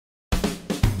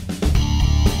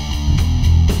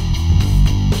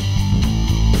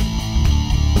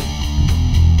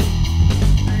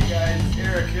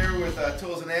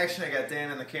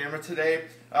camera today.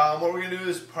 What we're going to do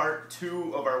is part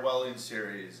 2 of our welding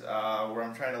series, where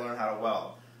I'm trying to learn how to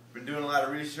weld. I've been doing a lot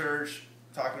of research,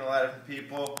 talking to a lot of different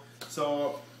people.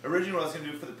 So originally what I was going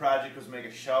to do for the project was make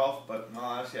a shelf, but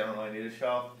honestly I don't really need a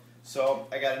shelf. So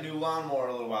I got a new lawnmower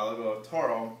a little while ago, a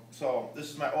Toro. So this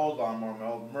is my old lawnmower, my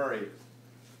old Murray.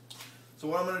 So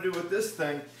what I'm going to do with this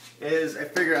thing is I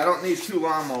figure I don't need 2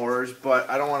 lawnmowers, but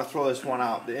I don't want to throw this one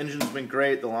out. The engine's been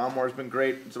great, the lawnmower's been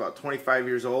great. It's about 25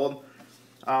 years old.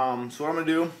 So what I'm going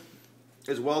to do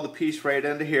is weld the piece right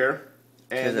into here.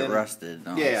 Because it rusted.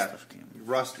 No, yeah,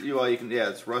 rusted. Well, you can. Yeah,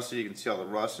 it's rusted. You can see all the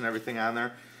rust and everything on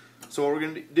there. So what we're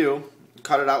going to do,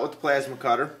 cut it out with the plasma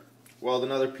cutter, weld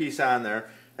another piece on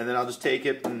there, and then I'll just take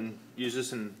it and use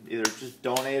this and either just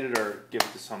donate it or give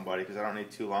it to somebody because I don't need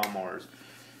 2 lawnmowers.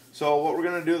 So what we're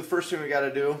going to do, the first thing we got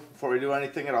to do before we do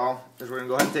anything at all is we're going to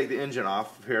go ahead and take the engine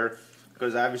off of here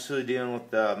because obviously dealing with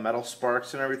the metal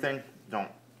sparks and everything,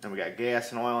 and we got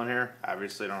gas and oil in here,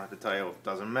 obviously don't have to tell you it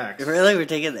doesn't mix. Really? We're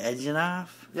taking the engine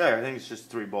off? Yeah, I think it's just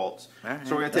 3 bolts. Right,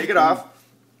 so we're going to take it off,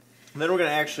 and then we're going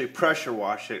to actually pressure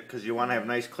wash it because you want to have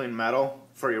nice clean metal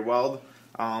for your weld.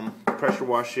 Pressure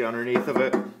wash the underneath of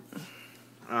it,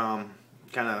 kind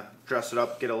of dress it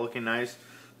up, get it looking nice.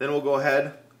 Then we'll go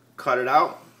ahead, cut it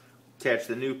out, attach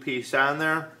the new piece on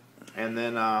there, and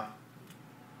then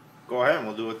go ahead and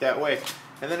we'll do it that way.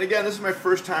 And then again, this is my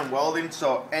first time welding,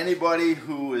 so anybody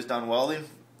who has done welding,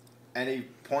 any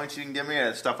points you can give me,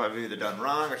 stuff I've either done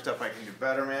wrong or stuff I can do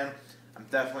better, man, I'm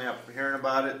definitely up for hearing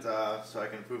about it so I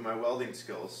can improve my welding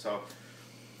skills. So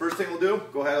first thing we'll do,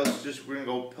 go ahead, we're going to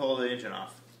go pull the engine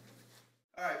off.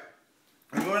 Alright,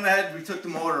 we're going ahead, we took the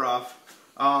motor off.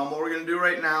 What we're going to do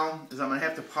right now is I'm going to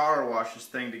have to power wash this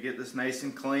thing to get this nice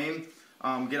and clean.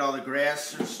 Get all the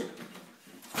grass.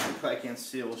 If I can't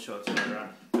see it, we'll show it to you later on.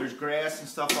 There's grass and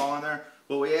stuff all in there.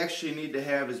 What we actually need to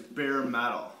have is bare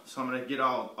metal. So I'm going to get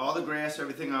all the grass,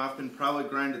 everything off, and probably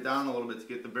grind it down a little bit to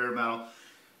get the bare metal.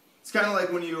 It's kind of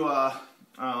like when you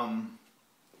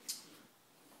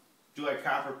do like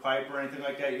copper pipe or anything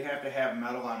like that, you have to have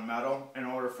metal on metal in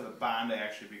order for the bond to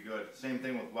actually be good. Same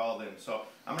thing with welding. So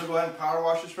I'm going to go ahead and power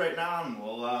wash this right now and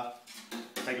we'll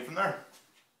take it from there.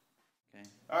 Okay.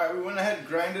 Alright, we went ahead and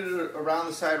grinded it around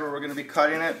the side where we're going to be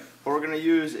cutting it. What we're going to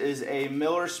use is a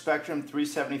Miller Spectrum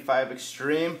 375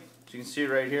 Extreme. As you can see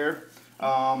right here.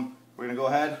 We're going to go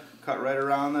ahead, cut right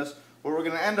around this. What we're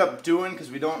going to end up doing,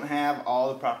 because we don't have all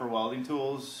the proper welding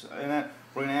tools in it,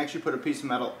 we're going to actually put a piece of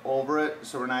metal over it,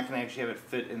 so we're not going to actually have it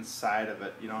fit inside of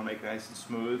it, make it nice and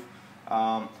smooth.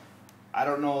 I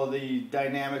don't know the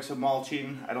dynamics of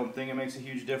mulching. I don't think it makes a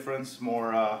huge difference,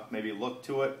 more maybe look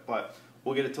to it, but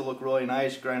we'll get it to look really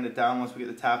nice, grind it down once we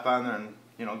get the top on there, and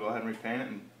go ahead and repaint it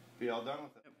and be all done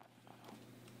with it.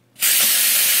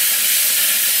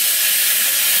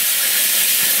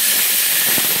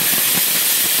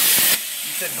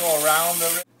 You said go around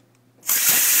the...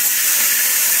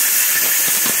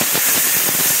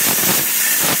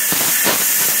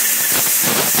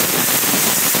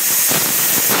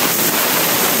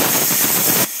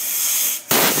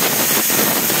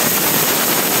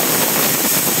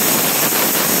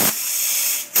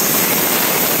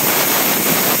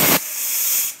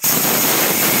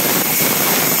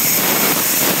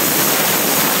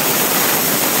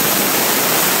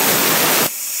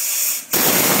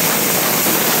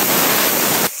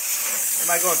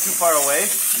 Am I going too far away?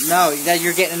 No, that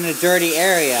you're getting in a dirty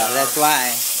area. That's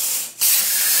why.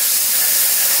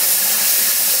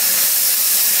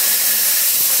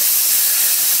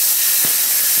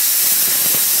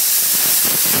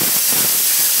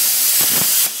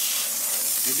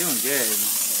 You're doing good.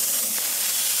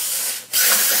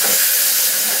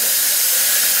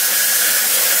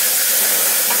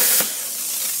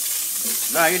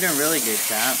 No, you're doing really good,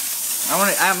 Chop.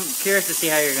 I'm curious to see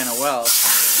how you're gonna weld.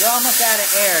 You're almost out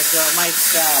of air, so it might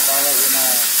stop. I'll let you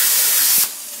know.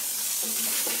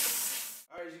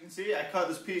 Alright, as you can see, I cut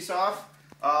this piece off.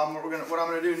 What I'm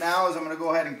going to do now is I'm going to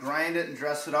go ahead and grind it and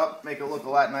dress it up, make it look a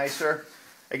lot nicer.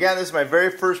 Again, this is my very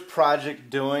first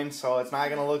project doing, so it's not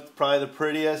going to look probably the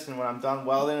prettiest, and when I'm done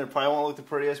welding, it probably won't look the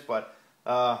prettiest, but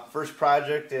first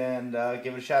project, and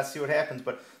give it a shot, see what happens.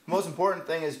 But the most important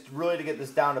thing is really to get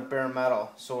this down to bare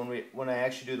metal, so when I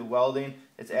actually do the welding,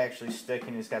 it's actually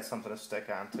sticking. It's got something to stick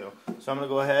onto. So I'm going to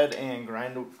go ahead and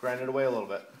grind it away a little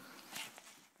bit.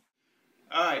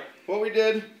 Alright, what we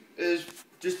did is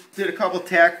just did a couple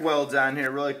tack welds on here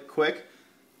really quick.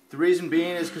 The reason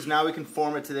being is because now we can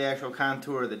form it to the actual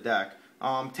contour of the deck.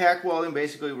 Tack welding,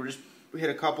 basically we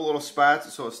hit a couple little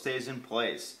spots so it stays in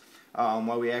place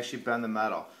while we actually bend the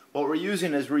metal. What we're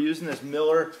using is this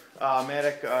Miller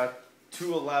Matic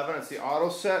 211. It's the auto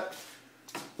set.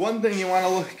 One thing you want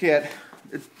to look at,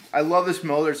 I love this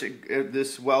molder,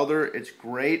 this welder. It's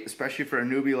great, especially for a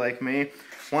newbie like me.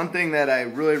 One thing that I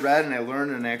really read and I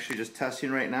learned and actually just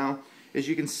testing right now is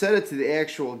you can set it to the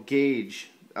actual gauge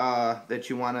that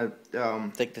you want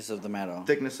to... thickness of the metal.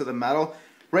 Thickness of the metal.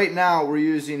 Right now we're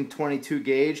using 22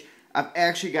 gauge. I've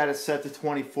actually got it set to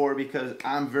 24 because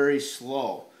I'm very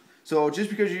slow. So just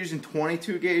because you're using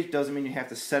 22 gauge doesn't mean you have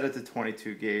to set it to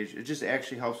 22 gauge. It just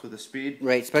actually helps with the speed.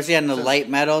 Right, especially on the light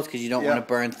metals because you don't want to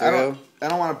burn through. I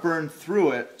don't want to burn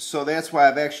through it, so that's why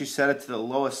I've actually set it to the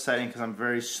lowest setting because I'm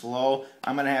very slow.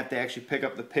 I'm going to have to actually pick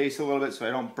up the pace a little bit so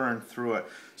I don't burn through it.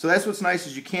 So that's what's nice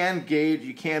is you can gauge,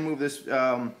 you can move this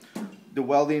the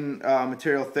welding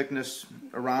material thickness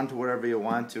around to whatever you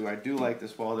want to. I do like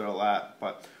this welder a lot,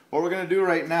 but what we're going to do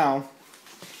right now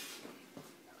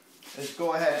is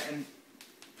go ahead and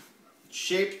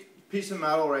shape a piece of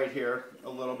metal right here a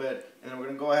little bit, and then we're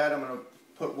going to go ahead, I'm going to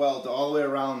put weld all the way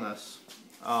around this.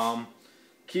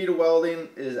 Key to welding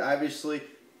is obviously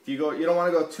if you don't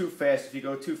want to go too fast. If you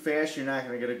go too fast, you're not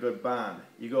going to get a good bond.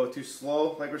 You go too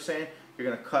slow, like we're saying, you're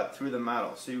going to cut through the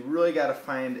metal. So you really got to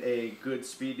find a good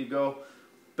speed to go.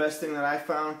 Best thing that I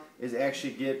found is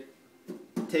actually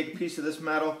take a piece of this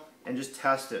metal and just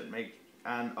test it, make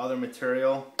on other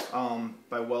material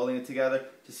by welding it together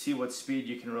to see what speed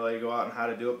you can really go out and how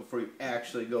to do it before you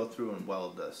actually go through and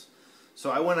weld this. So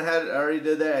I went ahead, I already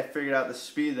did that, I figured out the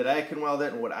speed that I can weld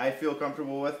it and what I feel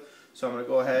comfortable with. So I'm going to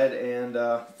go ahead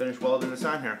and finish welding this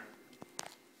on here.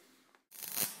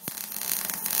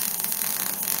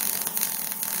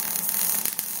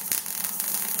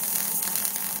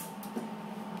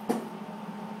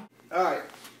 Alright,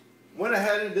 went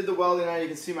ahead and did the welding on it. You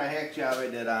can see my hack job I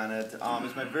did on it.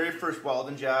 It's my very first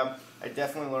welding job. I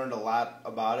definitely learned a lot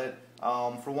about it.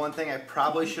 For one thing, I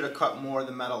probably should have cut more of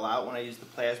the metal out when I used the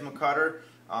plasma cutter.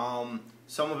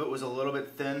 Some of it was a little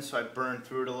bit thin, so I burned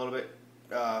through it a little bit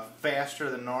faster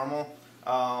than normal.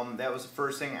 That was the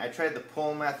first thing. I tried the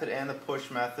pull method and the push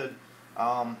method.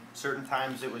 Certain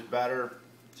times it was better.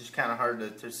 Just kind of hard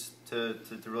to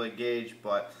really gauge,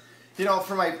 but you know,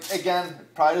 for my, again,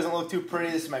 it probably doesn't look too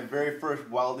pretty. This is my very first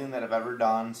welding that I've ever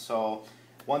done. So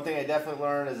one thing I definitely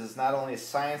learned is it's not only a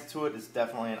science to it, it's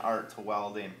definitely an art to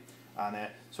welding on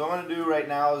it. So what I'm going to do right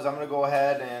now is I'm going to go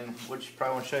ahead and, which I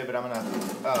probably won't show you, but I'm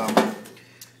going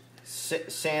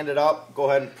to sand it up, go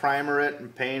ahead and primer it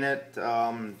and paint it,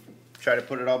 try to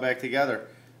put it all back together.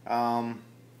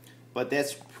 But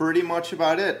that's pretty much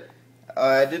about it.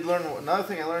 I did learn, another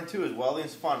thing I learned too is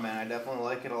welding's fun, man. I definitely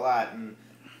like it a lot. And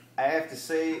I have to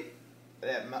say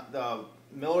that the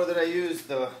miller that I used,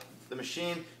 the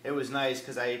machine, it was nice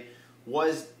because I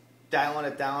was dialing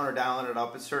it down or dialing it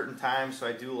up at certain times, so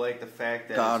I do like the fact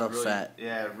that it's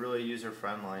really, really user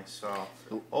friendly. So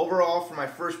overall, for my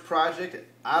first project,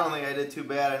 I don't think I did too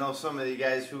bad. I know some of you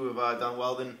guys who have done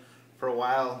welding for a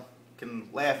while can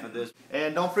laugh at this.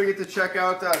 And don't forget to check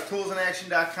out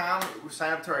toolsinaction.com.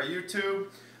 Sign up to our YouTube.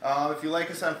 If you like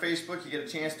us on Facebook, you get a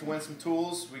chance to win some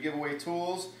tools. We give away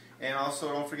tools. And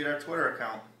also, don't forget our Twitter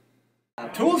account.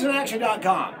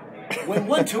 Toolsinaction.com. When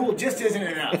one tool just isn't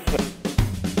enough.